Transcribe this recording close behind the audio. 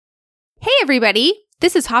everybody.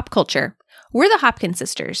 This is Hop Culture. We're the Hopkins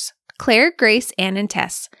sisters, Claire, Grace, Anne, and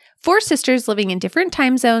Tess. 4 sisters living in different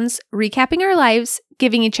time zones, recapping our lives,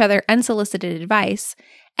 giving each other unsolicited advice,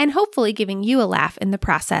 and hopefully giving you a laugh in the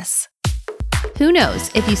process. Who knows,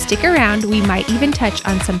 if you stick around, we might even touch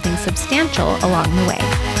on something substantial along the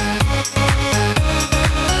way.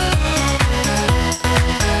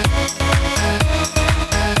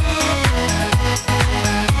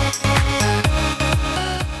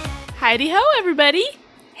 Heidi-ho, everybody.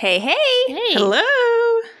 Hey. Hey. Hello.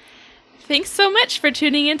 Thanks so much for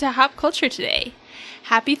tuning into Hop Culture today.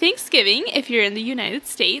 Happy Thanksgiving if you're in the United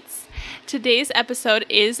States. Today's episode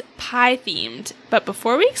is pie-themed, but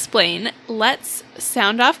before we explain, let's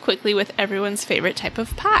sound off quickly with everyone's favorite type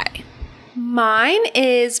of pie. Mine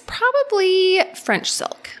is probably French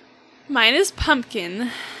silk. Mine is pumpkin.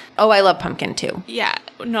 Oh, I love pumpkin too. Yeah.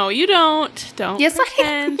 No, you don't. Don't Yes,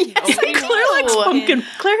 pretend. Claire likes pumpkin.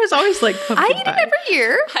 Claire has always liked pumpkin I eat pie. it every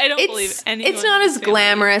year. I don't believe anyone. It's not as in the family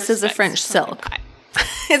glamorous as a respects French silk. pumpkin pie.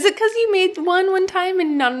 Is it because you made one time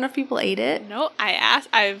and not enough people ate it? No, I asked.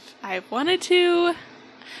 I've wanted to.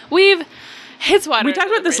 It's water. We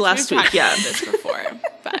talked about this last We've week, talked yeah. about this before,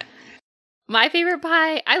 but My favorite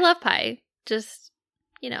pie, I love pie. Just,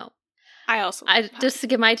 I also love pie. just to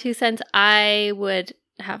give my 2 cents, I would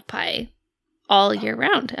have pie all year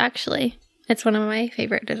round, actually. It's one of my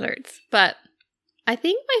favorite desserts. But I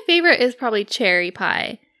think my favorite is probably cherry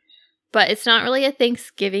pie. But it's not really a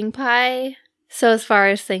Thanksgiving pie. So as far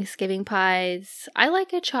as Thanksgiving pies, I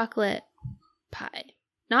like a chocolate pie.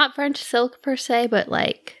 Not French silk per se, but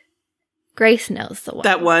like Grace knows the one.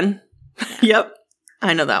 That one. Yep.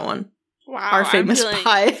 I know that one. Wow, Our famous I'm feeling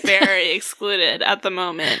pie. very excluded at the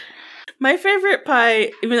moment. My favorite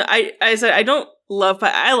pie, even I said I don't love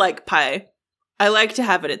pie. I like pie. I like to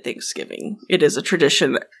have it at Thanksgiving. It is a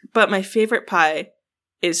tradition. But my favorite pie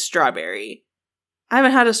is strawberry. I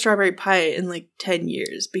haven't had a strawberry pie in like 10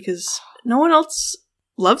 years because no one else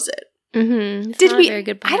loves it. Mm-hmm. Did we? A very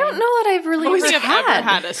good pie. I don't know that I've really I don't think ever I've had. ever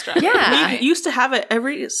had a strawberry. Yeah. pie. We used to have it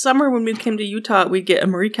every summer when we came to Utah. We'd get a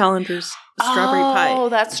Marie Callender's strawberry pie. Oh,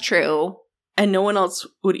 that's true. And no one else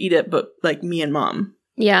would eat it but like me and Mom.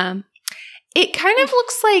 Yeah. It kind of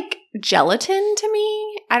looks like gelatin to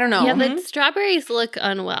me. I don't know. Yeah, the strawberries look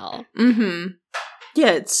unwell. Mm-hmm.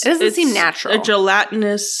 Yeah, It doesn't seem natural. A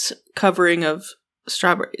gelatinous covering of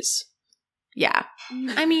strawberries. Yeah.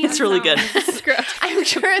 I mean, It's really good. I'm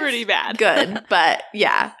sure it's Pretty bad. good, but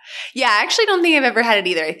yeah. Yeah, I actually don't think I've ever had it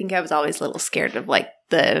either. I think I was always a little scared of like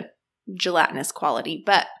the gelatinous quality,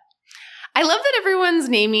 but I love that everyone's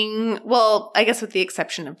naming, well, I guess with the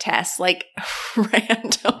exception of Tess, like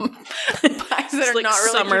random pies that are like not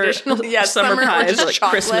really summer, traditional. Yeah, summer or pies, just like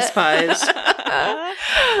chocolate. Christmas pies.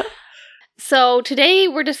 So today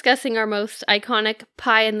we're discussing our most iconic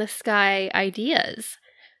pie in the sky ideas.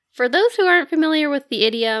 For those who aren't familiar with the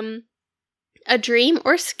idiom, a dream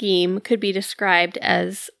or scheme could be described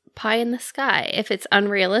as pie in the sky if it's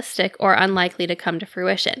unrealistic or unlikely to come to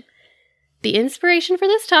fruition. The inspiration for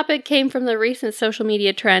this topic came from the recent social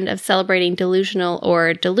media trend of celebrating delusional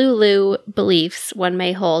or delulu beliefs one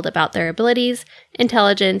may hold about their abilities,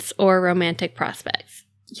 intelligence, or romantic prospects.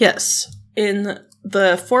 Yes. In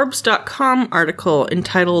the Forbes.com article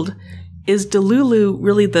entitled, "Is Delulu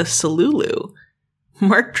Really the Salulu?"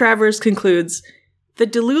 Mark Travers concludes, "The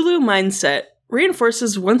Delulu mindset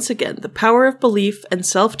reinforces once again the power of belief and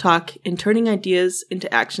self-talk in turning ideas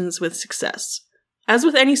into actions with success. As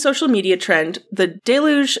with any social media trend, the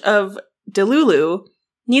deluge of Delulu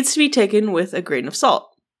needs to be taken with a grain of salt.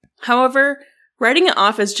 However, writing it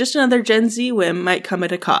off as just another Gen Z whim might come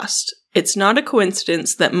at a cost. It's not a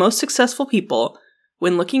coincidence that most successful people,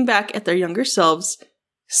 when looking back at their younger selves,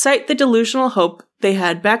 cite the delusional hope they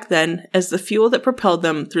had back then as the fuel that propelled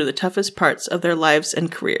them through the toughest parts of their lives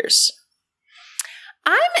and careers."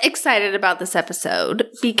 I'm excited about this episode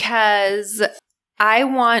because I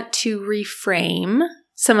want to reframe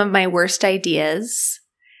some of my worst ideas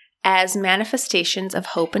as manifestations of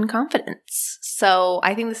hope and confidence. So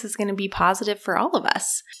I think this is going to be positive for all of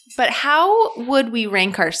us. But how would we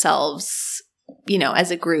rank ourselves, as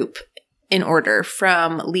a group in order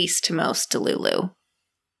from least to most Delulu?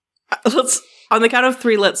 On the count of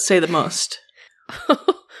 3, let's say the most.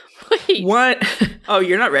 Wait, 1. Oh,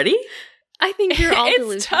 you're not ready? I think you're all It's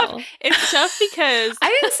delusional. tough. It's tough because I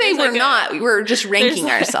didn't say there's we're like not. We're just ranking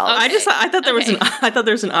there's- ourselves. I thought there was Okay. I thought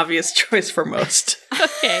there was an obvious choice for most.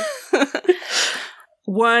 Okay.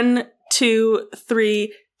 1, 2,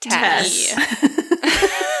 3, Tess.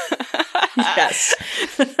 Yes.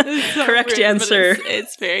 It's so Correct rude, but answer.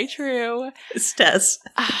 It's very true. It's Tess.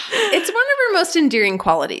 It's one of her most endearing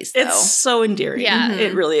qualities, though. It's so endearing. Yeah.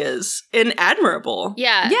 It really is. And admirable.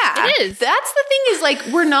 Yeah, Yeah, it is. That's the thing is, like,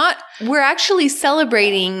 we're actually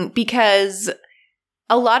celebrating because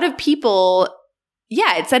a lot of people,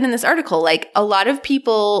 yeah, it said in this article, like, a lot of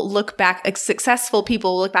people look back, like, successful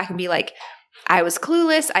people look back and be like, I was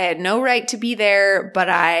clueless. I had no right to be there, but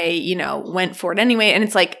I, went for it anyway. And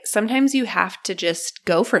it's like, sometimes you have to just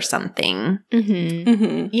go for something,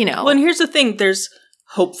 Well, and here's the thing. There's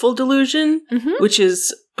hopeful delusion, which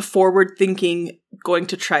is forward thinking, going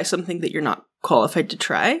to try something that you're not qualified to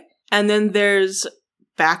try. And then there's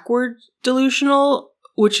backward delusional,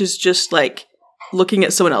 which is just like looking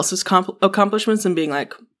at someone else's accomplishments and being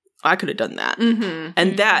like, I could have done that.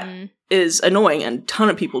 And that is annoying, and a ton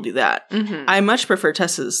of people do that. I much prefer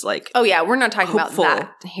Tessa's, like, oh yeah, we're not talking hopeful.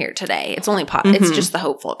 about that here today. It's only it's just the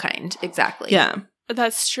hopeful kind. Exactly. Yeah.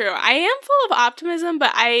 That's true. I am full of optimism,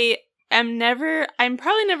 but I'm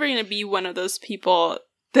probably never going to be one of those people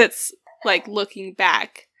that's like looking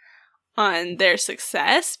back on their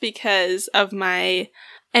success because of my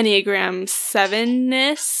Enneagram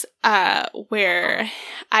 7-ness, where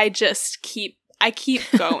I just keep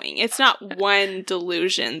going. It's not one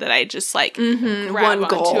delusion that I just like grab one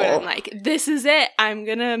goal. onto it and like, this is it. I'm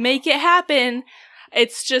gonna make it happen.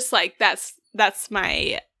 It's just like that's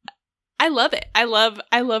my. I love it. I love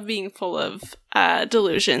being full of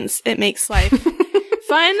delusions. It makes life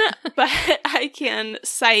fun, but I can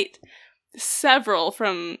cite several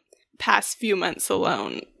from past few months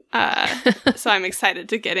alone. So I'm excited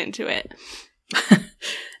to get into it.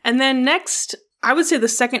 And then next, I would say the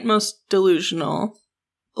second most delusional.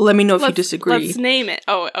 Let me know if you disagree. Let's name it.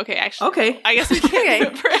 Oh, okay. Actually, Okay. I guess we can't do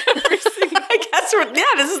it for every single. I guess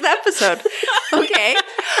this is the episode. Okay.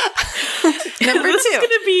 Number This is 2. going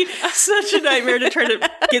to be such a nightmare to try to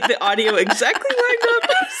get the audio exactly lined up.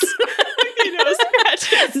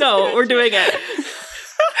 Scratches. No, we're doing it.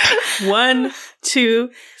 1, 2,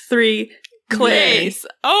 3. Clay. Grace.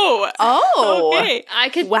 Oh. Okay. I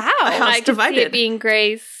could. Wow. I could see divided. it being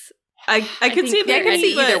Grace. I can see it I can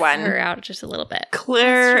see either one. Her out just a little bit.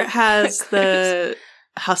 Claire has the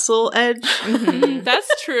hustle edge. That's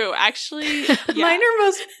true. Actually, yeah. Mine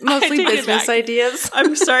are mostly take it business back. ideas.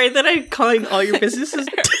 I'm sorry that I'm calling all your businesses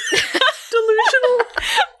delusional.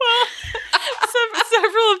 Well,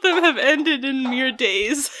 several of them have ended in mere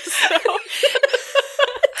days. So.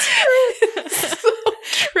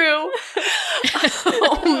 True.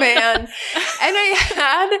 Oh man. And I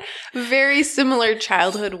had very similar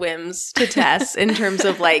childhood whims to Tess in terms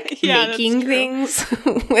of like Yeah, making things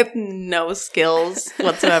with no skills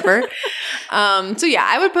whatsoever. So yeah,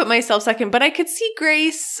 I would put myself second, but I could see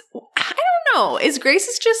Grace. I don't know. Is Grace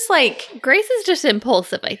is just like Grace is just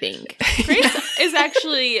impulsive, I think. Grace is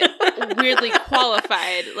actually weirdly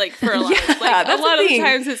qualified, like for a lot. Yeah, Like a that's lot the of the thing.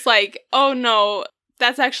 times, it's like, oh no,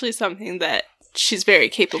 that's actually something that she's very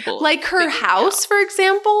capable of like her figuring house, out. for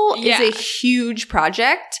example, Yeah. is a huge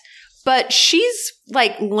project, but she's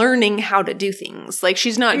like learning how to do things. Like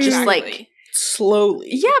she's not just like Exactly. Slowly.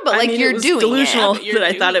 Yeah, but, like, you're it was doing it. delusional Yeah, but you're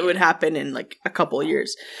that I thought doing it would it. happen in like a couple of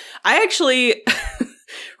years. I actually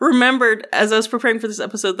remembered as I was preparing for this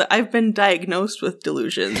episode that I've been diagnosed with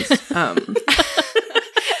delusions. That's why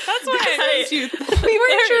I asked you. we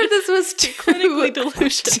weren't sure this was too Clinically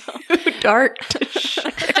delusional. too dark to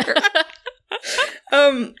share.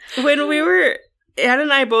 When we were, Anne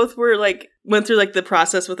and I both were like, went through like the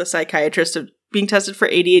process with a psychiatrist of being tested for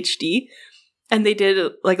ADHD, and they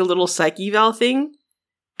did like a little psych eval thing,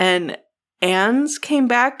 and Anne's came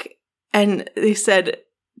back and they said,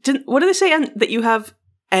 what did they say, Anne? That you have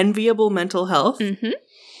enviable mental health?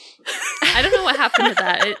 I don't know what happened to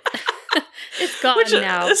that. It's gone Which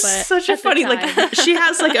now, is but such a at the funny, time- like, she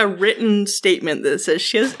has like a written statement that says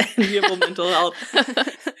she has enviable mental health.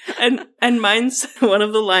 And mine's, one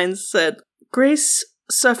of the lines said, Grace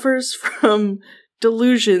suffers from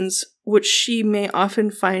delusions which she may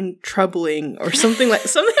often find troubling, or something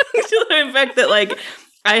to the effect that like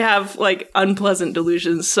I have like unpleasant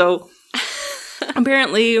delusions. So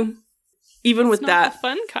apparently, even with Not that, the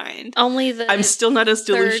fun kind. only the I'm still not as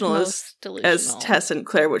third delusional most delusional. as Tess and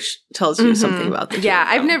Claire, which tells you something about the Yeah, two.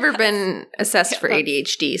 I've never been assessed for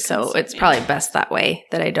ADHD, so it's probably best that way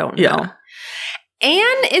that I don't Yeah. know.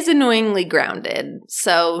 Anne is annoyingly grounded,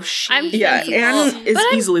 so she. I'm Yeah, feeling- Anne is But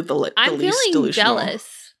I'm- easily the I'm least feeling delusional. jealous.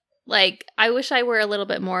 Like, I wish I were a little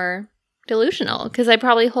bit more delusional, because I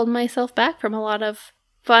probably hold myself back from a lot of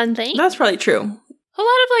fun things. That's probably true. A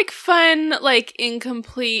lot of like fun, like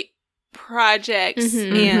incomplete projects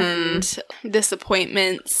and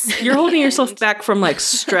disappointments. You're holding yourself back from like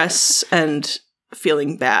stress and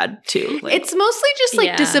feeling bad too. Like, it's mostly just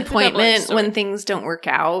like disappointment story. when things don't work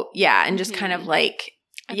out. Yeah. And just kind of like,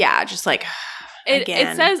 just like, it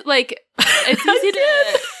again. says like, it's easy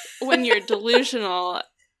to, when you're delusional,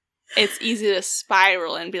 it's easy to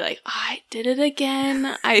spiral and be like, oh, I did it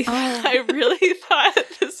again. I really thought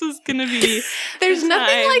this was going to be There's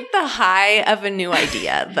nothing like the high of a new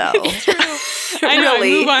idea, though. I know,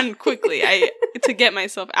 Really. I move on quickly. To get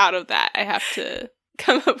myself out of that, I have to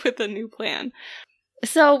come up with a new plan.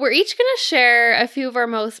 So we're each going to share a few of our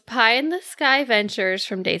most pie-in-the-sky ventures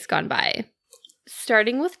from days gone by.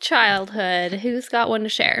 Starting with childhood, who's got one to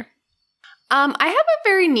share? I have a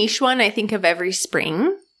very niche one I think of every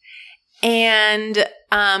spring. And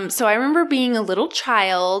so I remember being a little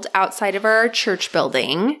child outside of our church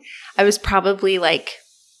building. I was probably like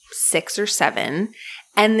 6 or 7.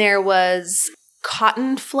 And there was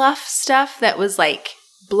cotton fluff stuff that was like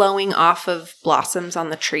blowing off of blossoms on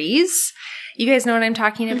the trees. You guys know what I'm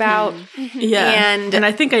talking about? yeah. And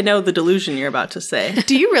I think I know the delusion you're about to say.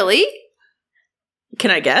 do you really?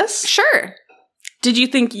 Can I guess? Sure. Did you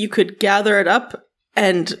think you could gather it up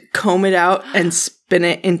and comb it out and spin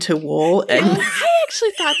it into wool? And I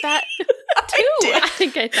actually thought that too. I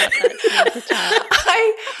think I thought that too as a child.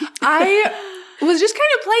 I was just kind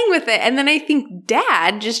of playing with it. And then I think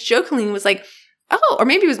Dad just jokingly was like, oh, or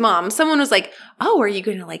maybe it was Mom. Someone was like, oh, are you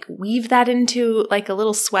going to like weave that into like a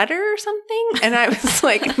little sweater or something? And I was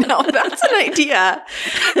like, no, that's an idea.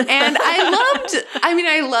 And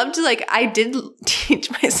I loved like, I did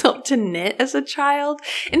teach myself to knit as a child.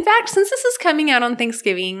 In fact, since this is coming out on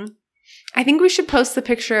Thanksgiving, I think we should post the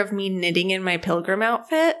picture of me knitting in my pilgrim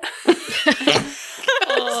outfit.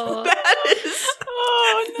 Oh. That is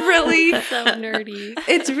really So nerdy.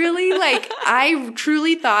 It's really like, I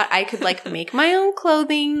truly thought I could like make my own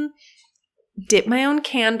clothing, dip my own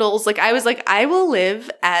candles. Like I was like, I will live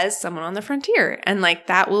as someone on the frontier. And like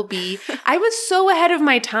that will be, I was so ahead of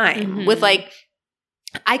my time with like,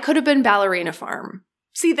 I could have been Ballerina Farm.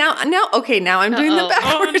 See now I'm doing the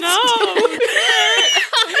backwards. Oh no.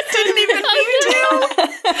 I didn't even mean to.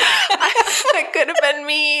 That could have been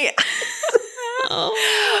me.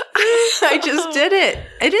 I just did it.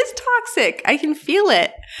 It is toxic. I can feel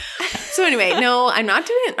it. So anyway, no, I'm not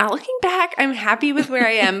doing it. Not looking back, I'm happy with where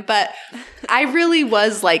I am. But I really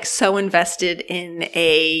was like so invested in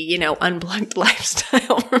a, unplugged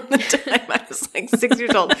lifestyle from the time I was like 6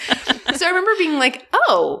 years old. So I remember being like,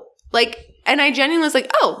 oh, like, and I genuinely was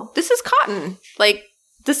like, oh, this is cotton. Like,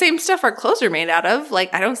 the same stuff our clothes are made out of.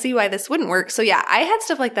 Like, I don't see why this wouldn't work. So yeah, I had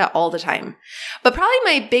stuff like that all the time. But probably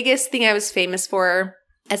my biggest thing I was famous for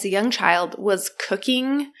as a young child was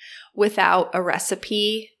cooking without a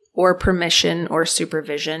recipe or permission or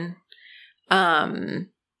supervision.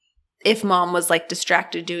 If Mom was like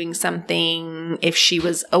distracted doing something, if she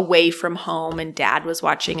was away from home and Dad was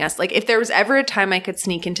watching us, like if there was ever a time I could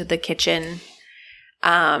sneak into the kitchen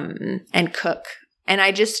and cook, and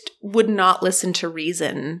I just would not listen to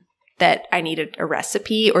reason that I needed a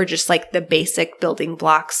recipe or just like the basic building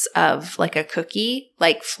blocks of like a cookie,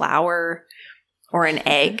 like flour or an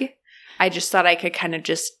egg. I just thought I could kind of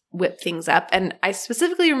just whip things up. And I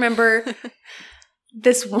specifically remember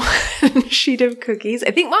this one sheet of cookies.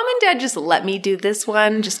 I think Mom and Dad just let me do this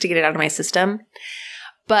one just to get it out of my system.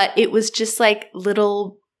 But it was just like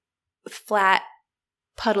little flat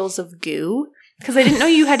puddles of goo. Because I didn't know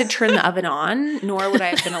you had to turn the oven on, nor would I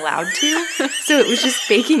have been allowed to. So it was just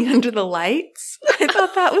baking under the lights. I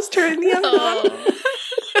thought that was turning the oven on.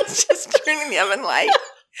 It was just turning the oven light.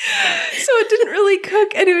 So it didn't really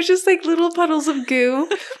cook, and it was just like little puddles of goo.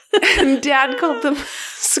 And Dad called them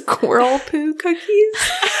squirrel poo cookies.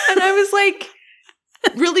 And I was like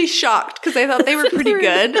really shocked because I thought they were pretty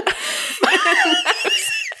good.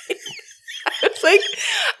 I was like,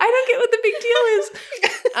 I don't get what the big deal is.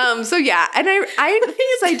 So yeah, and the thing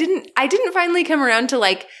is, I didn't finally come around to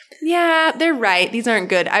like, yeah, they're right. These aren't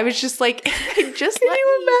good. I was just like, just can let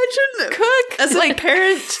you me imagine cook as like a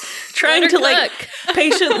parent trying to like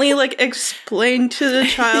patiently like explain to the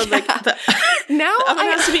child like now the oven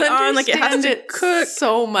has to be on, like it has understand to it cook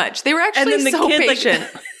so much. They were actually and then the so kid, patient.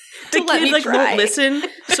 Like, the kid like try. won't listen,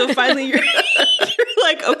 so finally you're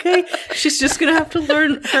like, okay, she's just gonna have to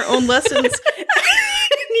learn her own lessons.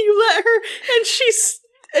 And you let her, and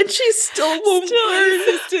she still won't learn.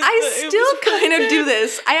 I still kind of do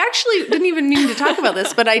this. I actually didn't even mean to talk about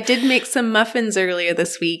this, but I did make some muffins earlier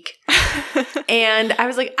this week. And I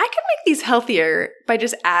was like, I could make these healthier by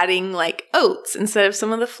just adding like oats instead of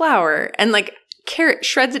some of the flour and like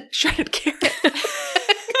shredded carrot.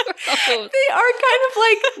 They are kind of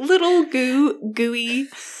like little gooey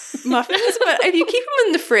muffins, but if you keep them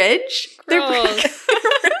in the fridge, they're really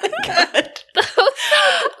good. Those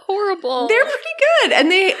sound horrible. They're pretty good,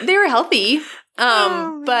 and they're healthy.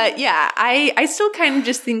 But yeah, I still kind of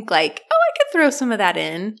just think like, oh, I could throw some of that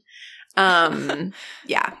in.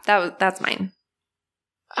 Yeah, that's mine.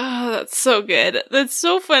 Oh, that's so good. That's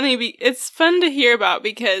so funny. It's fun to hear about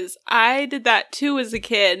because I did that too as a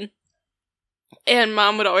kid. And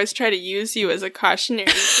Mom would always try to use you as a cautionary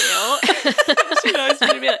tale. She'd always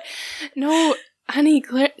be like, no, honey,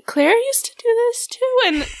 Claire used to do this too.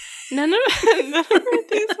 And none of her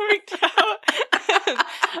things worked out.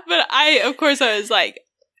 But of course, I was like,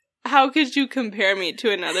 how could you compare me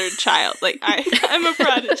to another child? Like, I'm a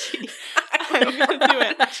prodigy. I'm going to do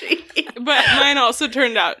it. But mine also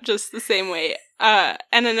turned out just the same way. And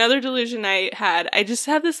another delusion I had, I just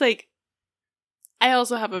have this, like, I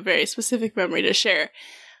also have a very specific memory to share.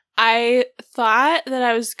 I thought that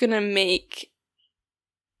I was going to make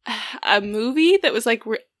a movie that was, like,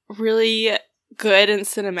 really good and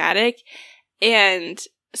cinematic. And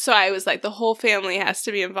so I was like, the whole family has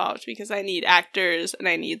to be involved because I need actors and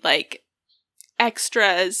I need, like,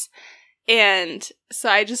 extras. And so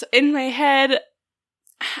I just, in my head,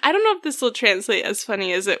 I don't know if this will translate as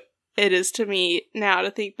funny as it is to me now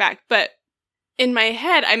to think back, but in my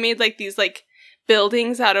head, I made, like, these, like,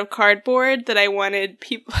 buildings out of cardboard that I wanted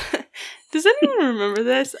people... Does anyone remember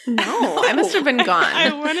this? No, I must have been gone.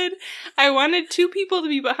 I wanted two people to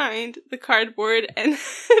be behind the cardboard and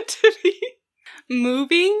to be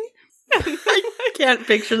moving. I can't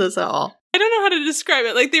picture this at all. I don't know how to describe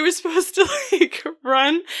it. Like, they were supposed to, like,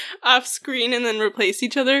 run off screen and then replace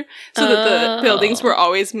each other so that the buildings were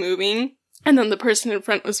always moving. And then the person in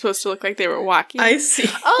front was supposed to look like they were walking. I see.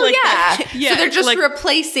 Oh, like, yeah. So they're just like,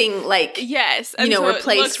 replacing, like, yes, and so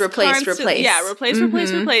replace. Yeah, replace, and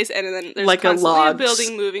then there's like constantly a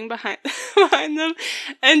building moving behind them.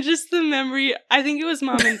 And just the memory, I think it was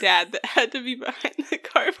Mom and Dad that had to be behind the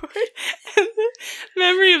cardboard. And the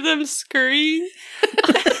memory of them scurrying,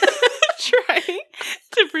 trying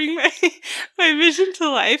to bring my vision to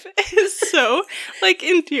life is so, like,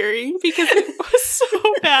 endearing because it was so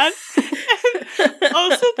bad. And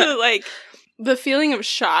also the feeling of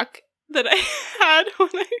shock that I had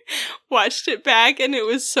when I watched it back, and it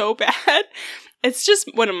was so bad. It's just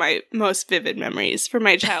one of my most vivid memories from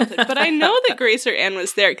my childhood. But I know that Grace or Anne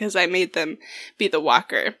was there because I made them be the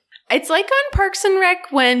walker. It's like on Parks and Rec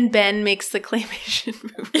when Ben makes the claymation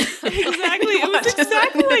movie. Exactly. It was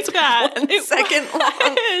exactly like that. 1 second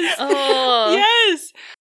long. Oh. Yes.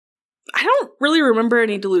 I don't really remember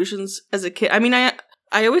any delusions as a kid. I mean, I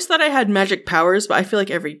always thought I had magic powers, but I feel like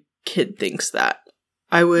every kid thinks that.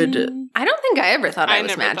 I would... I don't think I ever thought I was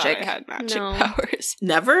never magic. Thought I had magic powers.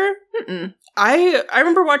 Never? Mm-mm. I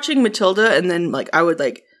remember watching Matilda, and then, like, I would,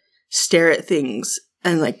 like, stare at things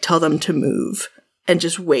and, like, tell them to move and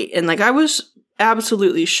just wait. And, like, I was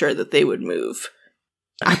absolutely sure that they would move.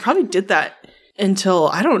 I probably did that until,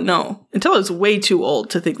 I don't know, until I was way too old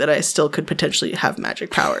to think that I still could potentially have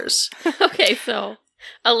magic powers. Okay, so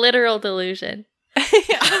a literal delusion.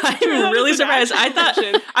 Yeah, I'm really surprised. I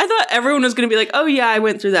thought everyone was going to be like, oh yeah, I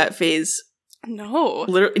went through that phase. No.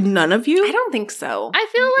 Literally, none of you? I don't think so. I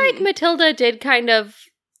feel like Matilda did kind of,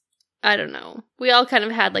 I don't know. We all kind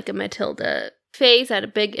of had like a Matilda phase, had a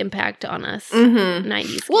big impact on us. 90s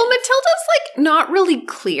kids. Well, Matilda's like not really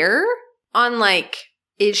clear on like,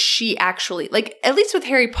 is she actually, like, at least with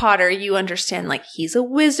Harry Potter, you understand like he's a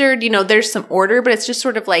wizard, you know, there's some order, but it's just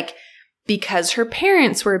sort of like, because her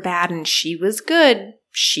parents were bad and she was good,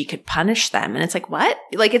 she could punish them. And it's like, what?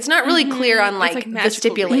 Like, it's not really clear on, like the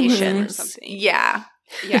stipulations. Or something. Yeah.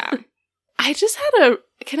 Yeah. I just had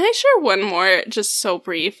can I share one more, just so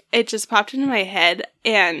brief? It just popped into my head,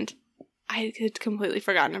 and I had completely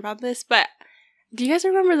forgotten about this, but do you guys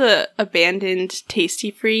remember the abandoned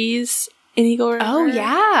Tasty Freeze in Eagle River? Oh,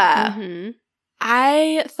 yeah. Mm-hmm.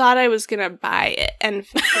 I thought I was going to buy it and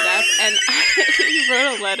fix it up, and I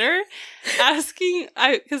wrote a letter asking,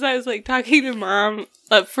 because I was, like, talking to Mom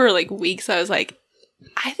for, like, weeks. I was like,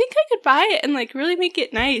 I think I could buy it and, like, really make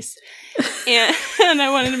it nice. And I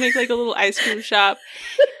wanted to make, like, a little ice cream shop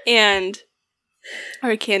or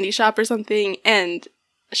a candy shop or something, and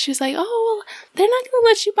she was like, oh, well, they're not going to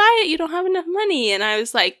let you buy it. You don't have enough money. And I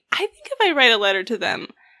was like, I think if I write a letter to them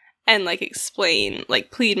and, like, explain,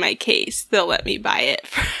 like, plead my case, they'll let me buy it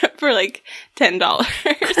for like, $10.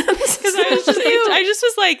 Because I just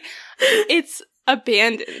was like, it's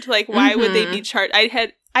abandoned. Like, why would they be charged?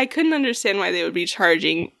 I couldn't understand why they would be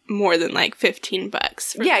charging more than, like, $15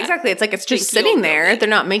 for Yeah, that. Exactly. It's like, it's just sitting there. They're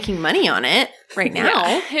not making money on it right now.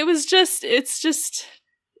 Yeah. It's just,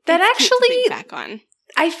 that It's cute to actually, think back on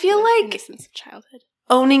I feel the like innocence of childhood.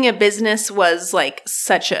 owning a business was like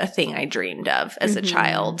such a thing I dreamed of as a Mhm.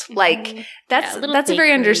 child. Like Yeah, that's a little a very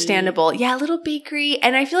bakery. understandable. Yeah, a little bakery.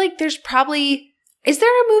 And I feel like there's probably, is there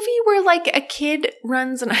a movie where like a kid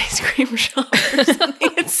runs an ice cream shop or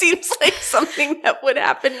something? It seems like something that would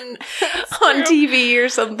happen on TV or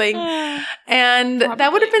something. And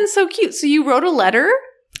that would have been so cute. So you wrote a letter?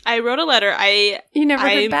 I wrote a letter. You never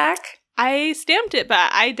heard back? I stamped it,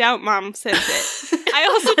 but I doubt Mom sent it. I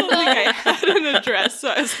also don't think I had an address, so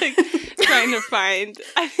I was like trying to find.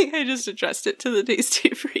 I think I just addressed it to the Tasty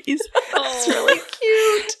Freeze. That's really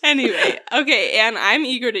cute. Anyway, okay, Anne, I'm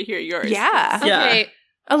eager to hear yours. Yeah. Yeah. Okay.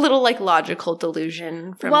 A little like logical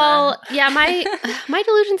delusion from Well, yeah, my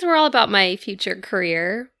delusions were all about my future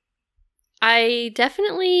career. I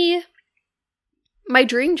definitely, my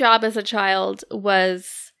dream job as a child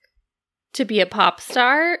was to be a pop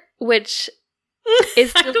star, which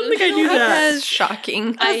is I don't think I knew that. That's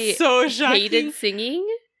shocking. I so shocking. hated singing,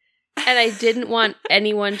 and I didn't want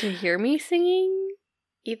anyone to hear me singing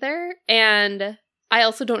either. And I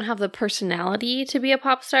also don't have the personality to be a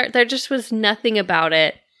pop star. There just was nothing about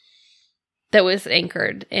it that was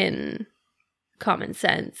anchored in common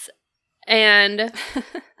sense. And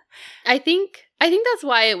I think that's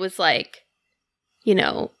why it was like, you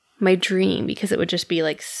know, my dream, because it would just be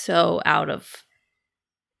like so out of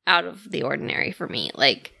the ordinary for me.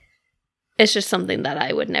 Like, it's just something that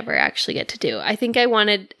I would never actually get to do. I think I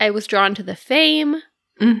was drawn to the fame,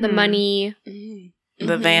 the money,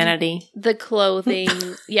 the vanity. the clothing.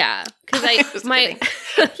 Yeah. Because I was kidding.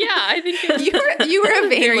 yeah, I think it was, You were a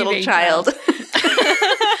vain Very little vain child.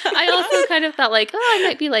 I also kind of thought like, oh, I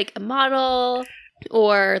might be like a model,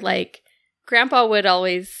 or like Grandpa would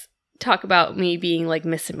always talk about me being like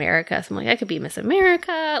Miss America. So I'm like, I could be Miss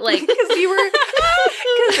America. Like, Because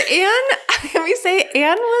Anne, let me say,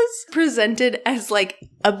 Anne was presented as like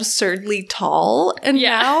absurdly tall, and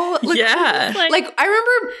Yeah. now, Yeah. like I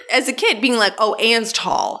remember as a kid being like, "Oh, Anne's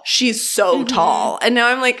tall. She's so tall," and now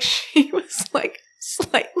I'm like, she was like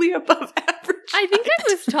slightly above average. I think I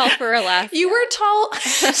was tall for Alaska. You were tall. I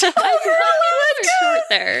thought you were short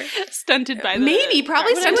there. Stunted by the Maybe,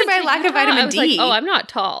 probably When I stunted went by to lack of Utah, vitamin I was D. like, oh, I'm not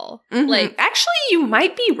tall. Mhm. Like, Actually, you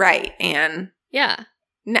might be right, Anne. yeah.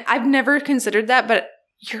 I've never considered that, but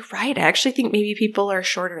you're right. I actually think maybe people are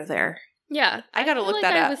shorter there. Yeah. I gotta feel look like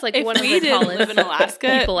that I up. was like If one of we the didn't tallest live in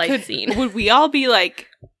Alaska, people I've seen. would we all be like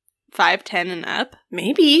 5'10" and up?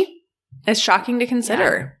 Maybe. It's shocking to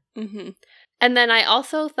consider. Mm-hmm. And then I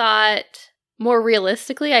also thought, more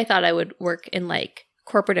realistically, I thought I would work in like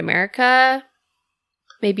corporate America.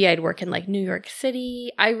 Maybe I'd work in like New York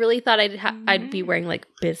City. I really thought I'd be wearing like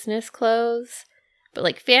business clothes, but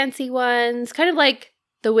like fancy ones, kind of like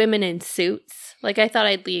the women in Suits. Like I thought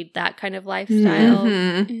I'd lead that kind of lifestyle.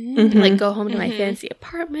 Mhm. And, like go home to my Mhm. fancy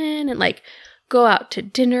apartment and like go out to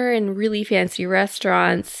dinner in really fancy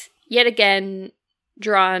restaurants. Yet again,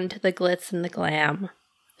 drawn to the glitz and the glam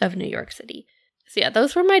of New York City. So yeah,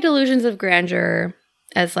 those were my delusions of grandeur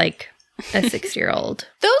as like a 6-year-old.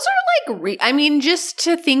 Those are like, I mean, just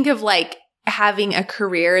to think of like having a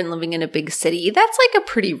career and living in a big city, that's like a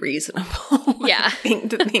pretty reasonable Yeah. thing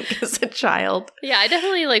to think as a child. Yeah, I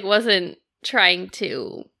definitely like wasn't trying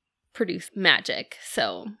to produce magic.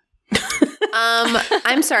 So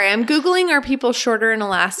I'm sorry, I'm Googling are people shorter in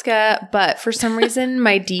Alaska, but for some reason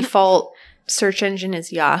my default search engine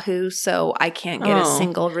is Yahoo, so I can't get a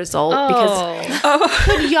single result because Oh.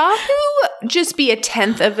 could Yahoo just be a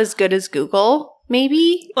tenth of as good as Google?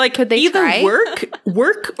 Maybe? Like, could they either try?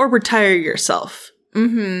 work or retire yourself.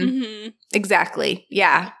 Mm-hmm. Mm-hmm. Exactly.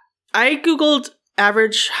 Yeah. I Googled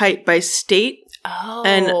average height by state, Oh.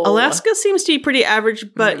 and Alaska seems to be pretty average,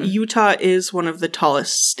 but Mhm. Utah is one of the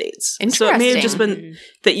tallest states. So it Interesting. may have just been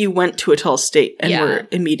that you went to a tall state and Yeah. were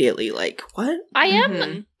immediately like, what? I am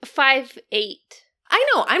Mhm. 5'8". I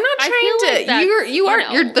know. I'm not I trying feel to. like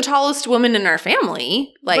that's, You're the tallest woman in our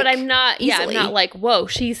family. Like, but I'm not. Yeah, I'm easily. not like, whoa,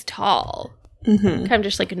 she's tall. Mm-hmm. I'm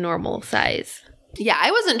just like a normal size. Yeah,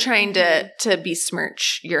 I wasn't trying to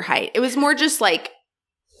besmirch your height. It was more just like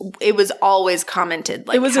it was always commented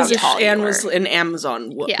like it was how as if tall you Anne were. was an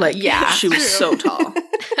Amazon. Yeah. Like, Yeah. she was so tall.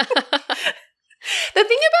 The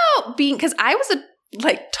thing about being, because I was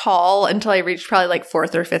like tall until I reached probably like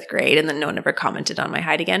 4th or 5th grade, and then no one ever commented on my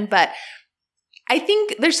height again. But I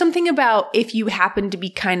think there's something about if you happen to be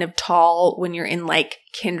kind of tall when you're in like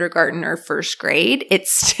kindergarten or 1st grade,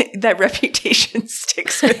 it's that reputation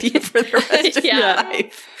sticks with you for the rest of your Yeah.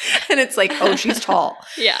 life. And it's like, oh, she's tall.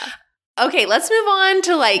 Yeah. Okay, let's move on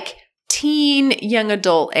to like teen, young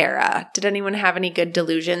adult era. Did anyone have any good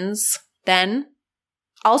delusions then?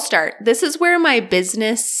 I'll start. This is where my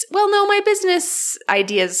business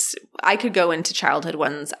ideas, I could go into childhood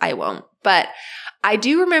ones. I won't. But I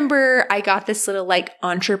do remember I got this little like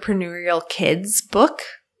entrepreneurial kids book.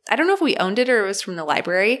 I don't know if we owned it or it was from the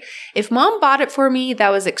library. If Mom bought it for me, that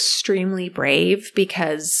was extremely brave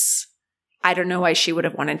because I don't know why she would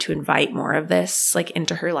have wanted to invite more of this like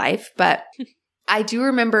into her life. But I do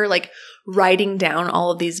remember like writing down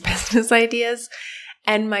all of these business ideas.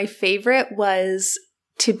 And my favorite was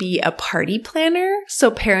to be a party planner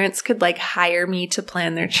so parents could like hire me to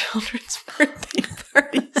plan their children's birthday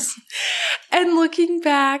parties. And looking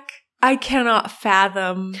back, I cannot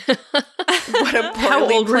fathom what a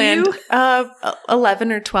poorly planned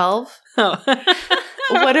 11 or 12. Oh.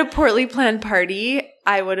 What a poorly planned party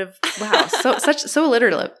I would have. Wow, so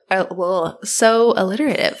alliterative. So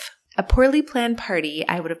alliterative. A poorly planned party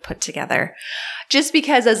I would have put together. Just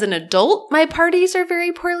because as an adult, my parties are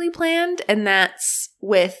very poorly planned, and that's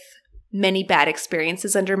with many bad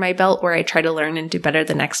experiences under my belt where I try to learn and do better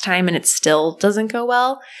the next time and it still doesn't go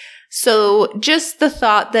well. So just the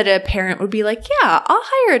thought that a parent would be like, yeah, I'll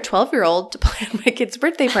hire a 12-year-old to plan my kid's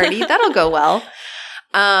birthday party. That'll go well.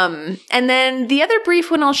 And then the other brief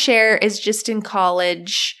one I'll share is just in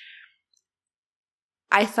college.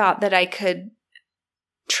 I thought that I could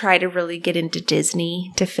try to really get into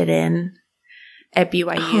Disney to fit in at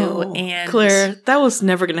BYU. And Claire, that was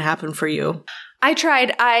never going to happen for you. I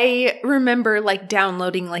tried. I remember like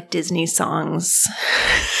downloading like Disney songs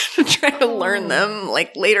to try to learn them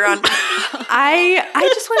like later on. I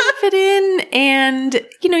just wanted to fit in, and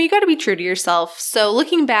you got to be true to yourself. So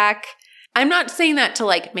looking back, I'm not saying that to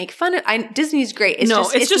like make fun of. Disney's great. It's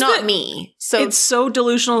just not me. So it's so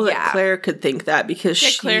delusional that Claire could think that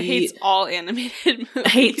because Claire hates all animated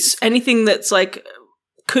movies. Hates anything that's like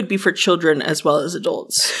could be for children as well as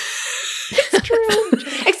adults. It's true.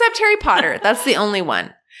 Except Harry Potter. That's the only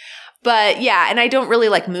one. But yeah, and I don't really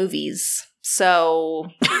like movies. So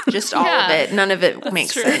just all of it. None of it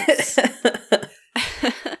makes sense.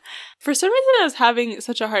 For some reason, I was having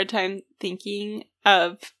such a hard time thinking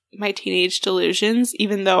of my teenage delusions,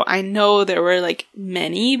 even though I know there were like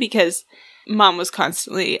many because Mom was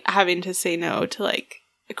constantly having to say no to like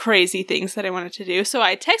crazy things that I wanted to do. So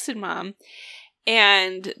I texted Mom,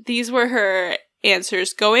 and these were her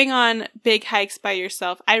answers. Going on big hikes by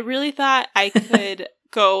yourself. I really thought I could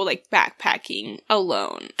go like backpacking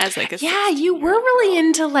alone as like a you were really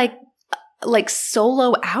into like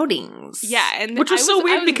solo outings. Yeah, and which was so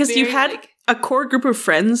weird because you had a core group of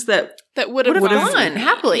friends that would have gone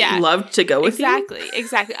happily. Loved to go with you.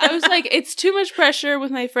 Exactly. I was like, it's too much pressure with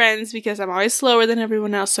my friends because I'm always slower than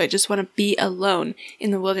everyone else, so I just want to be alone in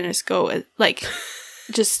the wilderness. Go like,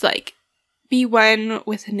 just like be one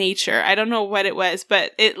with nature. I don't know what it was,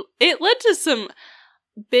 but it led to some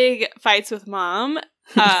big fights with Mom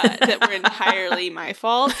that were entirely my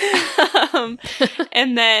fault.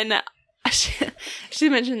 And then she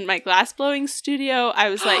mentioned my glass blowing studio. I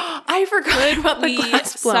was like, I forgot about the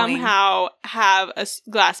glass blowing. Somehow have a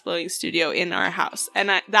glass blowing studio in our house, and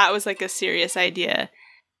that was like a serious idea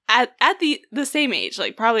at the same age,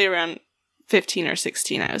 like probably around 15 or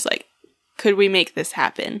 16. I was like, could we make this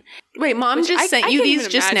happen? Wait, Mom just sent you these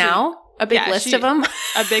just now? A big list of them?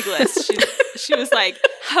 A big list. She was like,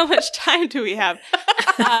 how much time do we have?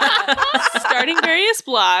 Starting various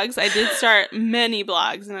blogs. I did start many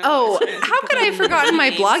blogs. And how could I have forgotten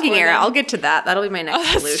my blogging era? I'll get to that. That'll be my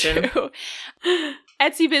next delusion. True.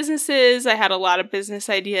 Etsy businesses. I had a lot of business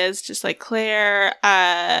ideas, just like Claire.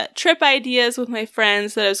 Trip ideas with my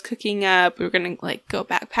friends that I was cooking up. We were going to like go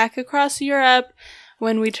backpack across Europe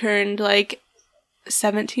when we turned like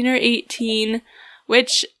 17 or 18,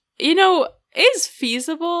 which, is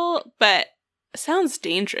feasible, but sounds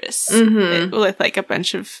dangerous with like a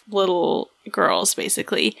bunch of little girls,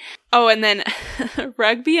 basically. Oh, and then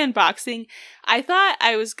rugby and boxing. I thought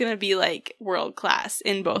I was going to be like world class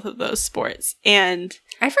in both of those sports. And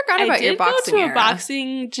I forgot about your boxing era. I did go to a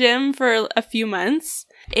boxing gym for a few months,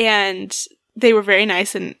 and they were very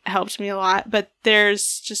nice and helped me a lot, but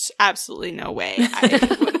there's just absolutely no way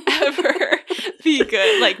I would ever be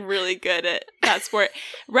good, like really good at that sport.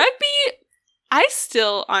 Rugby, I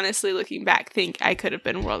still, honestly, looking back, think I could have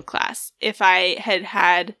been world class if I had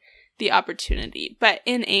had the opportunity. But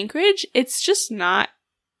in Anchorage, it's just not,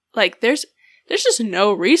 like, there's just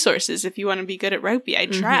no resources if you want to be good at rugby. I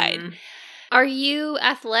tried. Are you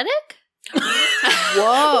athletic? Whoa.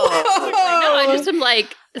 I know, I just am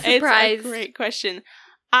like surprised. It's a great question.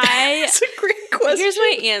 It's a great question. Here's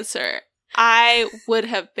my answer. I would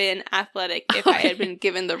have been athletic if I had been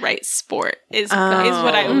given the right sport, is what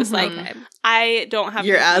I was like. I don't have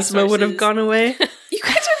your asthma would have gone away. You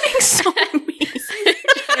guys are being so mean.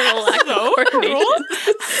 cruel.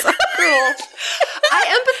 So cruel.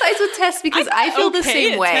 I empathize with Tess because I feel the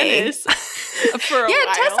same way. Tennis for a Yeah,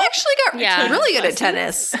 while. Tess actually got really good at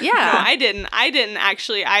tennis. Yeah. No, I didn't. I didn't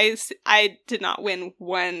actually. I did not win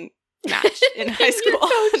one match in high school.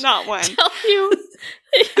 Not one. Tell you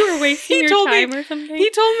you were wasting your time or something. He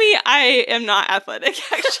told me I am not athletic,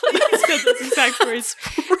 actually. He said those exact words.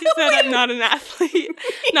 He said I'm not an athlete.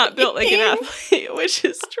 Not built like an athlete, which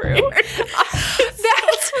is true.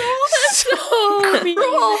 That's so cruel. He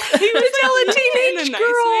was Tell a in teenage a nice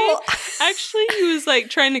girl. way. Actually, he was like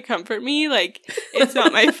trying to comfort me, like, it's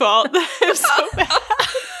not my fault that I'm so bad.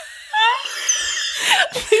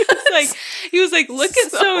 He was like, look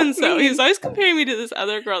at so and so. He was always comparing me to this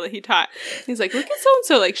other girl that he taught. He's like, look at so and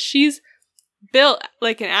so. Like, she's built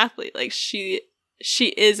like an athlete. Like, she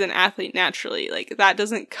is an athlete naturally. Like, that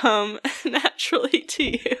doesn't come naturally to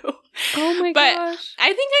you. Oh my gosh.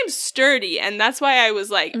 I think I'm sturdy, and that's why I was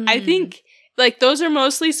like, I think like those are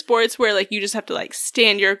mostly sports where like you just have to like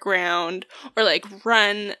stand your ground or like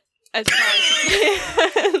run as far as you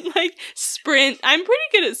can. Like sprint. I'm pretty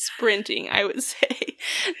good at sprinting, I would say.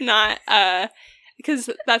 Not because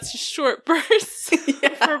that's just short bursts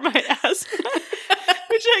for my asthma,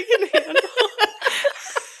 which I can handle.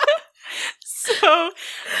 So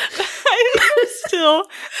I'm still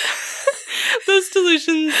those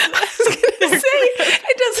delusions. I was gonna say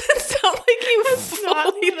it doesn't sound like you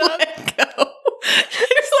fully let go.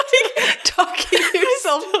 You're like talking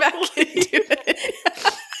yourself back into it.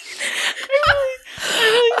 I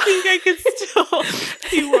really think I could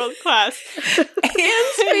still be world class.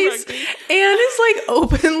 Anne's face. Anne is like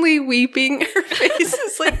openly weeping. Her face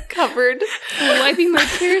is like covered. I'm wiping my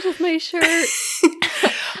tears with my shirt.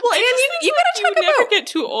 Well, Anne, you gotta talk you never about. get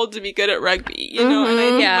too old to be good at rugby, you know, and I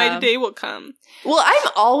think my day will come. Well,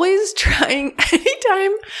 I'm always trying.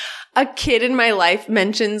 Anytime a kid in my life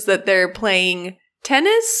mentions that they're playing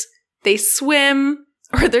tennis, they swim,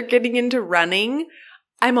 or they're getting into running,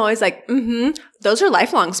 I'm always like, those are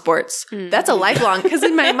lifelong sports. That's a lifelong, because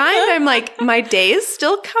in my mind, I'm like, my day is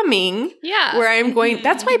still coming. Yeah. Where I'm going,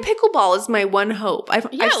 that's why pickleball is my one hope. I've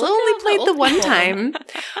still only played the one time,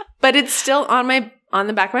 but it's still on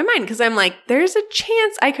the back of my mind, because I'm like, there's a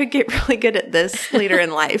chance I could get really good at this later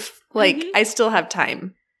in life. Like, I still have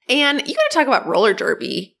time. And you got to talk about roller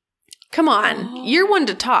derby. Come on. You're one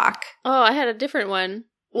to talk. Oh, I had a different one.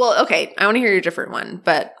 Well, okay. I want to hear your different one.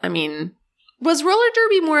 But, I mean, was roller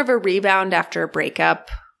derby more of a rebound after a breakup?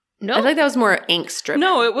 No. I feel like that was more angst driven.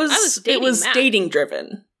 No, it was dating Matt. dating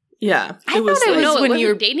driven. Yeah. I thought it was No, it when wasn't you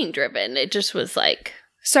were dating driven. It just was like...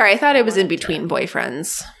 Sorry, I thought it was in between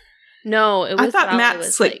boyfriends. No, it was... I thought while I Matt's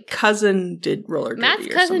was, like cousin did roller derby. Matt's or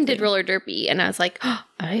cousin something. did roller derby, and I was like, oh,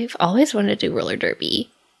 I've always wanted to do roller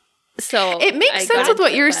derby. So It makes sense with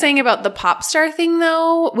what you were saying about the pop star thing,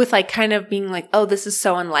 though, with like kind of being like, oh, this is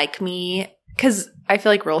so unlike me. Because I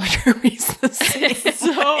feel like roller derby is the same.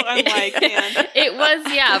 So unlike Anne. It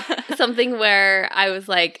was, something where I was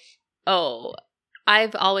like, oh,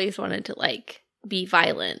 I've always wanted to like be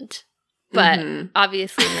violent. But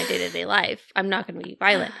obviously in my day-to-day life, I'm not going to be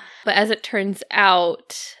violent. But as it turns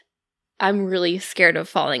out, I'm really scared of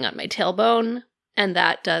falling on my tailbone. And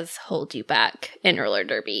that does hold you back in roller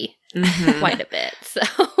derby quite a bit. So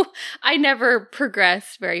I never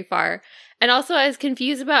progressed very far. And also I was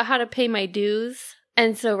confused about how to pay my dues.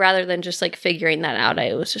 And so rather than just like figuring that out,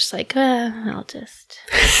 I was just like, I'll just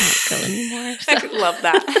not go anymore. So. I love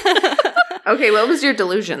that. Okay, what was your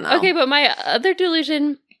delusion, though? Okay, but my other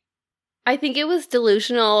delusion, I think it was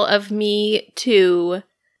delusional of me to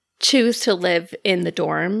choose to live in the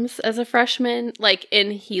dorms as a freshman, like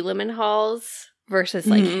in Helaman halls versus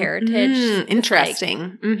like Heritage.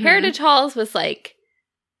 Interesting. Like, Heritage halls was like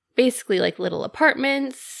basically like little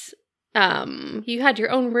apartments. You had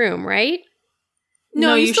your own room, right?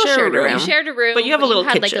 No, you still share a shared a room. room. You shared a room, But you have a little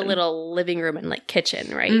had like kitchen. a little living room and like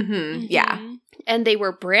kitchen, right? Yeah. And they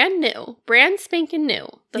were brand new, brand spanking new.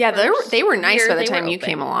 Yeah, they were nice year by the they time were you open.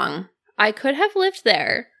 came along. I could have lived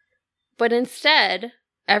there, but instead,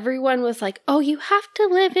 everyone was like, oh, you have to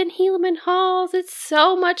live in Helaman halls. It's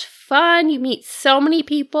so much fun. You meet so many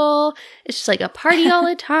people. It's just like a party all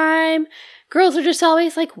the time. Girls are just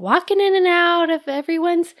always like walking in and out of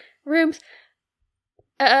everyone's rooms.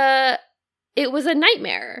 It was a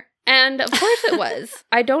nightmare. And of course it was.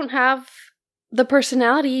 I don't have the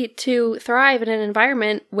personality to thrive in an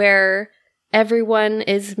environment where everyone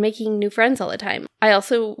is making new friends all the time. I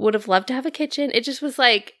also would have loved to have a kitchen. It just was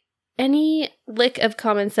like any lick of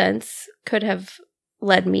common sense could have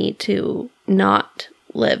led me to not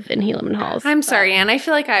live in Helaman halls. I'm sorry, Anne. I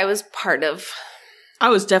feel like I was part of I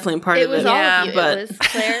was definitely part It of was it. all Yeah, of you. but- It was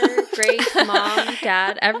Claire, Grace, Mom,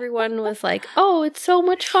 Dad. Everyone was like, oh, it's so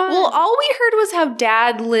much fun. Well, all we heard was how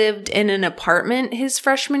Dad lived in an apartment his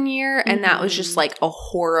freshman year, and that was just like a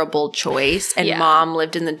horrible choice. And Yeah. Mom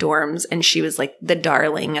lived in the dorms, and she was like the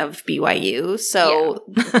darling of BYU. So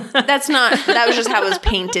that was just how it was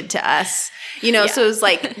painted to us. You know, so it was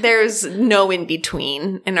like there's no in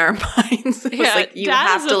between in our minds. It was like you Dad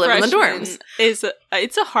have as to a live in the freshman dorms.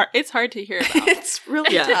 It's hard to hear about. It's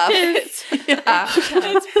really Yeah. tough.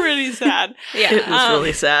 It's pretty sad. yeah. It was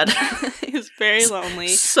really sad. He was very lonely,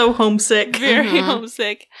 So homesick. very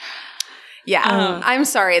homesick. Yeah. I'm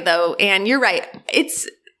sorry though, Anne, you're right. It's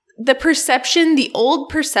the old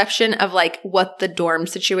perception of like what the dorm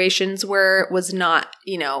situations were was not,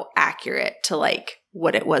 accurate to like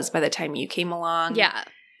what it was by the time you came along. Yeah.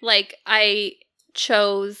 Like, I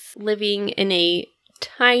chose living in a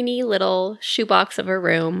tiny little shoebox of a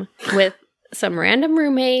room with some random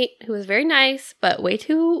roommate who was very nice, but way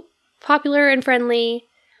too popular and friendly.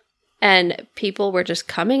 And people were just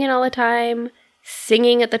coming in all the time,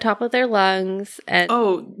 singing at the top of their lungs. And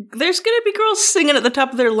Oh, there's going to be girls singing at the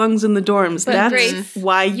top of their lungs in the dorms. But That's Grace,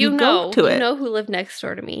 why you go to it. You know who lived next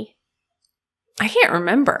door to me. I can't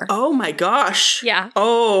remember. Oh my gosh. Yeah.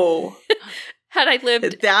 Oh, Had I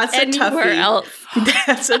lived that's a anywhere toughie. else,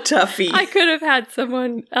 That's a toughie. I could have had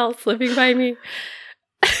someone else living by me.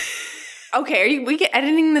 Okay, we get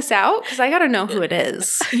editing this out? Because I got to know who it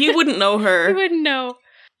is. You wouldn't know I her. wouldn't know.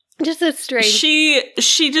 Just a strange. She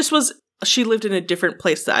lived in a different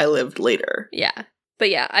place that I lived later. Yeah. But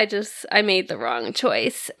yeah, I made the wrong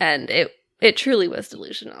choice, and it truly was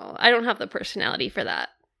delusional. I don't have the personality for that.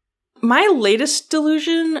 My latest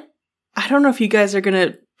delusion, I don't know if you guys are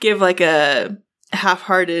going to give like a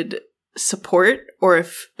half-hearted support or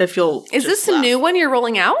if you'll Is just this a laugh. new one you're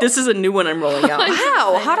rolling out? This is a new one I'm rolling out.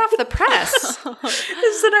 Wow, hot off the press. Is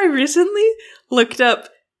that I recently looked up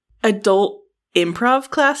adult improv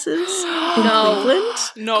classes in No. Cleveland.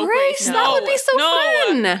 No, Grace, no, that would be so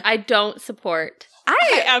fun. I don't support.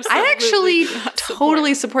 I absolutely I actually do not support.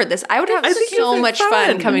 totally support this. I would have I think so it'd be much fun.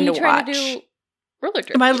 fun coming to Me trying watch. to do roller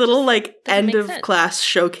derby. My little like Doesn't end make of sense. class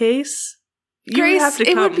showcase. You Grace, have to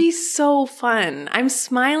it come. would be so fun. I'm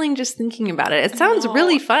smiling just thinking about it. It sounds No.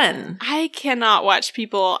 really fun. I cannot watch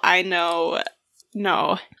people I know.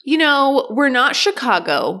 No. We're not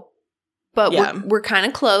Chicago, but Yeah. we're kind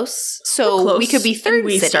of close. So We're close, we could be and third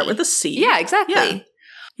we city. start with a C. Yeah, exactly. Yeah.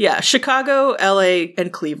 Yeah, Chicago, LA,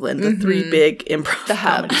 and Cleveland, the three big improv The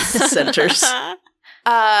comedy hubs. centers.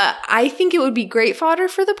 I think it would be great fodder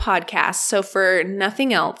for the podcast. So for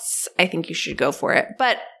nothing else, I think you should go for it.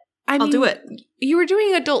 But I mean, I'll do it. You were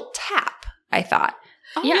doing adult tap, I thought.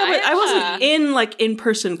 Yeah, but I wasn't in like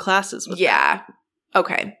in-person classes with them. Yeah.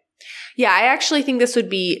 Okay. Yeah, I actually think this would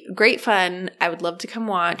be great fun. I would love to come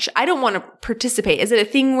watch. I don't want to participate. Is it a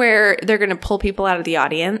thing where they're going to pull people out of the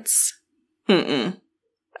audience? Mm-mm.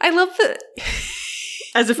 I love the.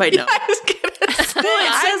 As if I know. I was gonna say,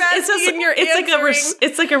 It says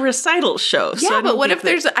it's like a recital show. Yeah, so I but don't what think if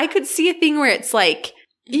there's? I could see a thing where it's like,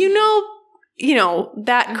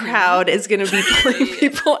 that crowd is going to be pulling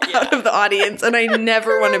people out of the audience, and I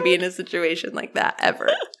never want to be in a situation like that ever.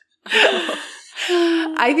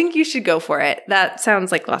 I think you should go for it. That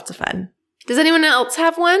sounds like lots of fun. Does anyone else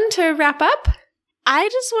have one to wrap up? I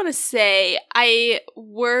just want to say I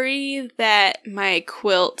worry that my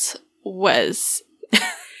quilt was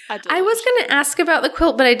I was going to ask about the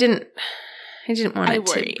quilt, but I didn't want I it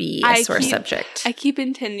worry. to be a sore subject. I keep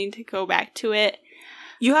intending to go back to it.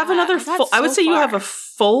 you have another I've got full, I would so say you have far. a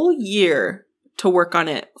full year to work on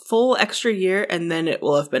it. Full extra year, and then it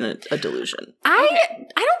will have been a delusion. I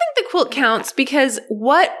don't think the quilt counts because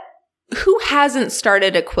who hasn't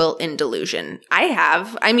started a quilt in delusion? I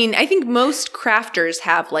have. I mean, I think most crafters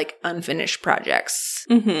have like unfinished projects.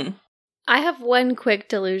 Mm-hmm. I have one quick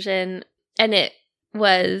delusion, and it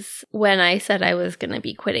was when I said I was going to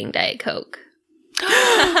be quitting Diet Coke. She's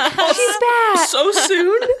back. So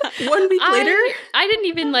soon? 1 week later? I didn't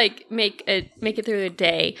even make it through a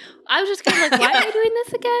day. I was just kind of like, why am I doing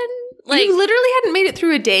this again? Like, you literally hadn't made it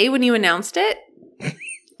through a day when you announced it?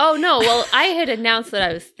 oh no, well, I had announced that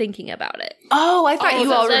I was thinking about it. Oh, I thought Oh, you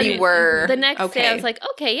so already then were. The next okay. day, I was like,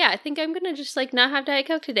 okay, yeah, I think I'm gonna just not have Diet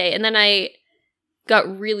Coke today. And then I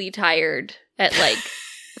got really tired at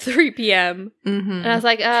 3 p.m. Mm-hmm. and I was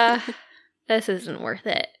like, this isn't worth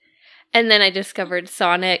it. And then I discovered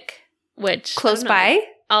Sonic, which Close I don't know. by?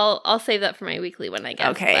 I'll save that for my weekly one, I guess.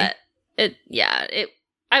 Okay. But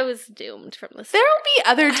I was doomed from the start. There'll be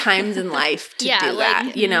other times in life to do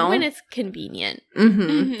that, when it's convenient.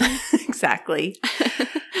 Mm-hmm. Mhm. Exactly.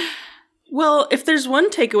 Well, if there's one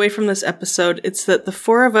takeaway from this episode, it's that the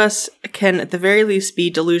four of us can at the very least be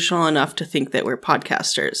delusional enough to think that we're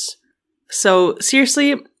podcasters. So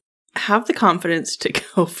seriously, have the confidence to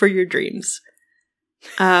go for your dreams.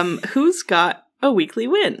 Who's got a weekly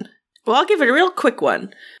win? Well, I'll give it a real quick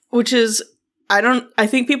one, which is, I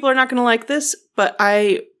think people are not going to like this, but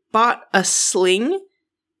I bought a sling.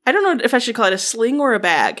 I don't know if I should call it a sling or a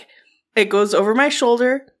bag. It goes over my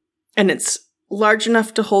shoulder, and it's large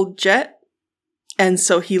enough to hold Jet. And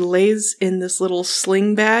so he lays in this little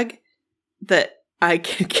sling bag that I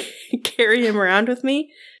can carry him around with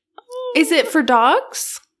me. Is it for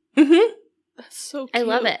dogs? Mm-hmm. That's so cute. I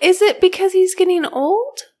love it. Is it because he's getting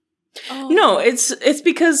old? Oh. No, it's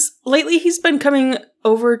because lately he's been coming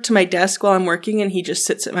over to my desk while I'm working, and he just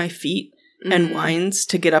sits at my feet and whines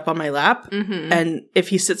to get up on my lap. Mm-hmm. And if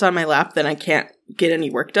he sits on my lap, then I can't get any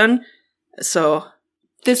work done. So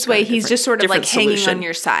This way he's just sort of like hanging solution. on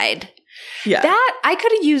your side. yeah. That, I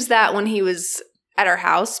could have used that when he was at our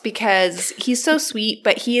house because he's so sweet,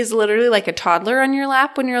 but he is literally like a toddler on your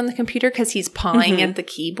lap when you're on the computer because he's pawing at the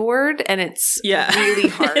keyboard and it's really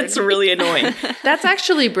hard. It's really annoying. That's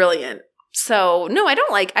actually brilliant. So, no, I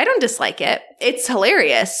don't dislike it. It's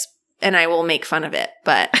hilarious and I will make fun of it,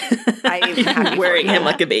 but I'm happy Wearing for him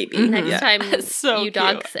like a baby. Next Yeah. time That's so you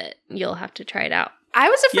dog cute. sit, you'll have to try it out. I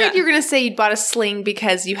was afraid Yeah. you were going to say you'd bought a sling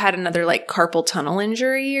because you had another like carpal tunnel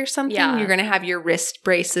injury or something. Yeah. You're going to have your wrist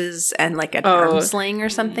braces and like an Oh. arm sling or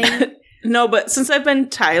something. No, but since I've been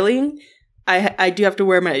tiling, I do have to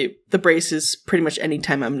wear the braces pretty much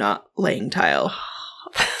anytime I'm not laying tile.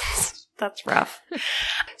 That's rough.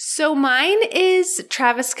 So mine is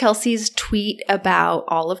Travis Kelce's tweet about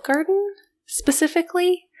Olive Garden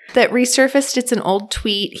specifically that resurfaced. It's an old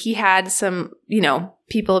tweet. He had some,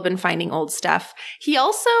 people have been finding old stuff. He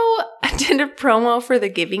also did a promo for the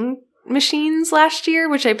giving machines last year,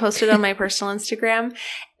 which I posted on my personal Instagram.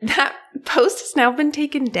 That post has now been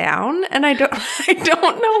taken down, and I don't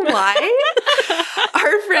know why.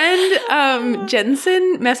 Our friend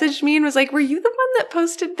Jensen messaged me and was like, "Were you the one that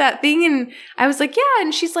posted that thing?" And I was like, "Yeah."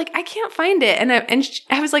 And she's like, "I can't find it." And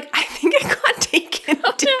I was like, "I think it got taken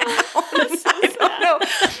down." I don't know.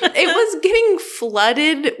 It was getting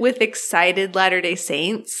flooded with excited Latter-day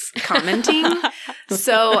Saints commenting.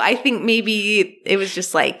 So I think maybe it was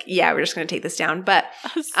just like, yeah, we're just going to take this down. But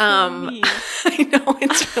mean. I know,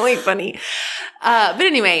 it's really funny. But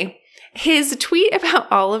anyway, his tweet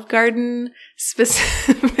about Olive Garden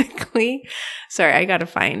specifically, sorry, I got to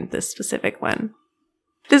find this specific one.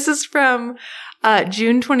 This is from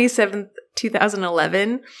June 27th,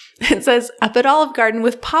 2011. It says, "Up at Olive Garden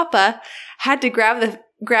with Papa, had to grab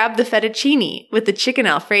the fettuccine with the chicken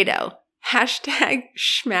Alfredo. Hashtag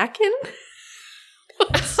schmackin'."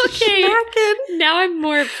 Okay. Schmackin'. Now I'm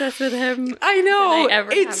more obsessed with him. I know. than I ever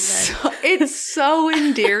It's so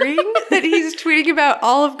endearing that he's tweeting about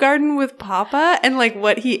Olive Garden with Papa and like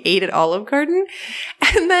what he ate at Olive Garden.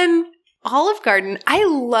 And then Olive Garden, I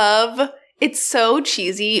love, it's so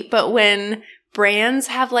cheesy, but when brands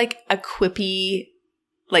have like a quippy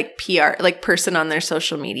like PR, like person on their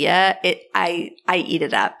social media, I eat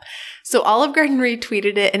it up. So Olive Garden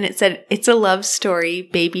retweeted it and it said, "It's a love story,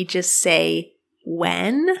 baby, just say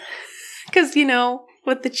when." Because,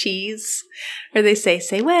 with the cheese, or they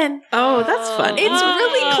say when. Oh, that's fun. It's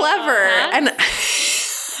really clever. And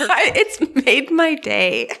it's made my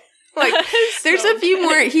day. Like, there's a few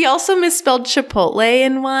more. He also misspelled Chipotle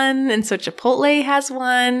in one. And so Chipotle has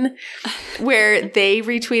one where they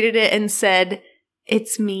retweeted it and said,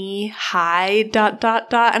 "It's me, hi, ...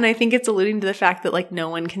 And I think it's alluding to the fact that, like, no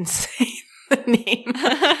one can say the name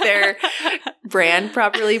of their brand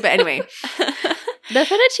properly. But anyway. The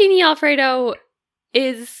fettuccine Alfredo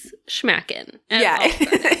is schmackin'. Yeah,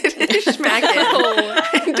 it is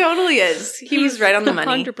schmackin'. It totally is. He was right on the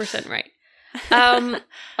money. 100% right.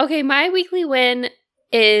 Okay, my weekly win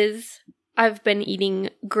is I've been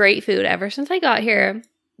eating great food ever since I got here.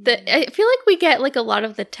 I feel like we get like a lot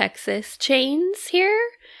of the Texas chains here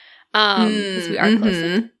because we are close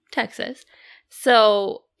to Texas.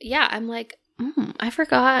 So yeah, I'm like, I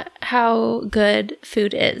forgot how good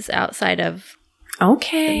food is outside of.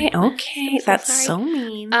 Okay, I'm that's sorry. so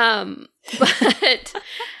mean. But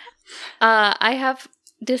I have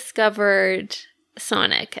discovered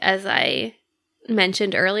Sonic, as I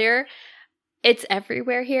mentioned earlier. It's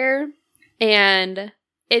everywhere here, and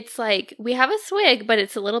it's like we have a Swig, but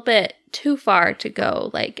it's a little bit too far to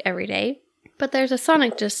go like every day. But there's a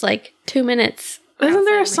Sonic just like 2 minutes. Isn't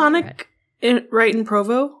there a outside my neighborhood. Sonic right in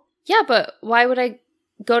Provo? Yeah, but why would I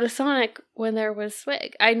go to Sonic when there was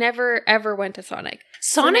Swig. I never, ever went to Sonic.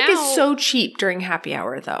 Sonic So now- is so cheap during happy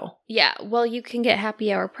hour, though. Yeah, well, you can get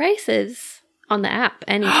happy hour prices on the app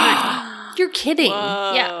anytime. You're kidding.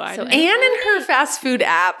 Whoa, Yeah, I so didn't- Anne and her fast food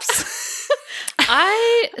apps.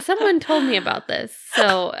 Someone told me about this,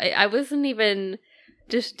 so I wasn't even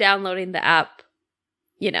just downloading the app,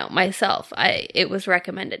 myself. It was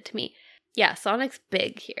recommended to me. Yeah, Sonic's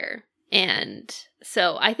big here. And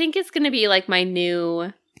so I think it's going to be like my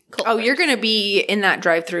new Oh, you're going to be in that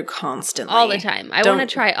drive-thru constantly. all the time. I Don't want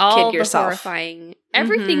to try all kid the yourself. horrifying.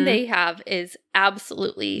 Everything they have is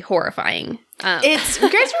absolutely horrifying. You guys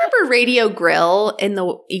remember Radio Grill in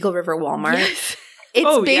the Eagle River Walmart? Yes.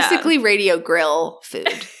 It's basically Radio Grill food.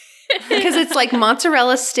 Because it's like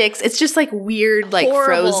mozzarella sticks. It's just like weird, like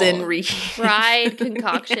Horrible. frozen Fried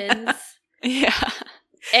concoctions. Yeah.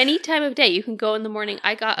 Any time of day. You can go in the morning.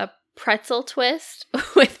 I got a pretzel twist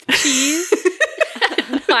with cheese at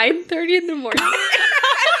 9:30 in the morning.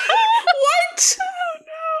 What?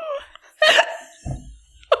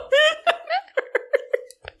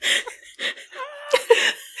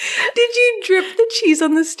 Did you drip the cheese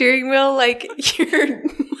on the steering wheel like your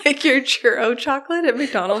churro chocolate at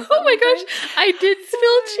McDonald's? Oh my gosh, I did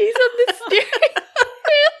spill cheese on the steering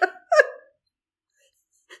wheel.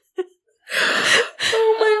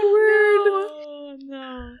 Oh my word. Oh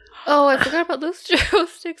no. Oh, I forgot about those churro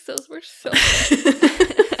sticks. Those were so good.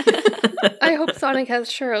 I hope Sonic has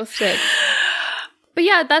churro sticks. But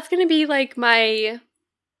yeah, that's going to be like my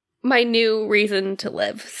new reason to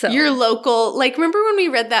live. So Your local, like, remember when we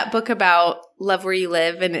read that book about Love Where You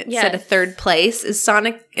Live and it said a Yes. third place? Is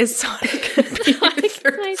Sonic gonna be Sonic's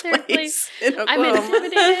my third place. in I'm Oklahoma?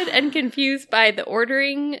 intimidated and confused by the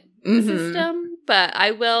ordering Mhm. system, but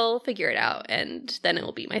I will figure it out, and then it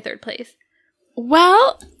will be my third place.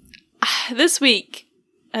 Well, this week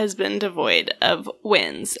has been devoid of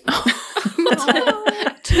wins.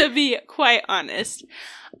 To be quite honest.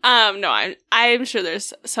 No, I'm sure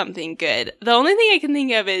there's something good. The only thing I can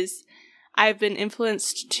think of is I've been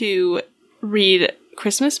influenced to read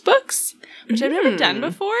Christmas books, which I've never done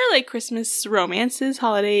before, like Christmas romances,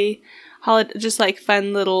 holiday, just like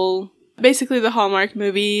fun little, basically the Hallmark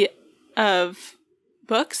movie of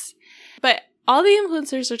books. But all the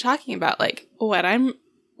influencers are talking about like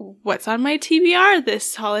what's on my TBR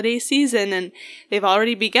this holiday season, and they've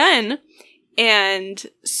already begun. And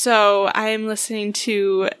so I'm listening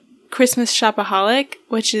to Christmas Shopaholic,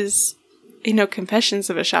 which is, Confessions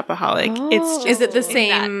of a Shopaholic. Oh. It's just Is it the in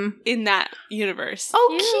same? in that universe. Oh,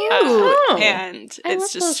 Cute. cute. Oh. And I it's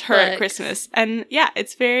love just those her at books. Christmas. And yeah,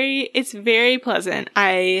 it's very pleasant.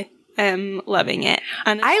 I am loving it.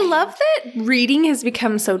 Honestly. I love that reading has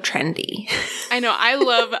become so trendy. I know. I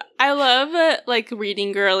love like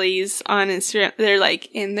reading girlies on Instagram. They're like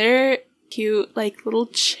in their cute like little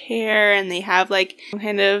chair, and they have like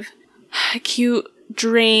kind of a cute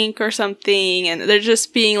drink or something, and they're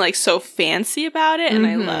just being like so fancy about it. And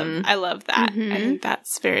I love that. I think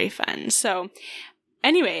that's very fun. So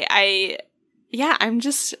anyway, I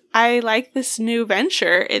like this new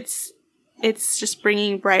venture. It's just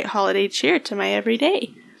bringing bright holiday cheer to my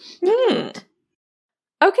everyday. Okay,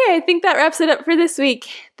 I think that wraps it up for this week.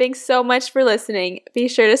 Thanks so much for listening. Be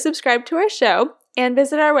sure to subscribe to our show and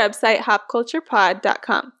visit our website,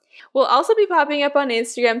 hopculturepod.com. We'll also be popping up on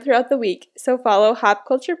Instagram throughout the week, so follow Hop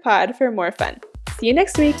Culture Pod for more fun. See you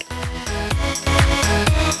next week.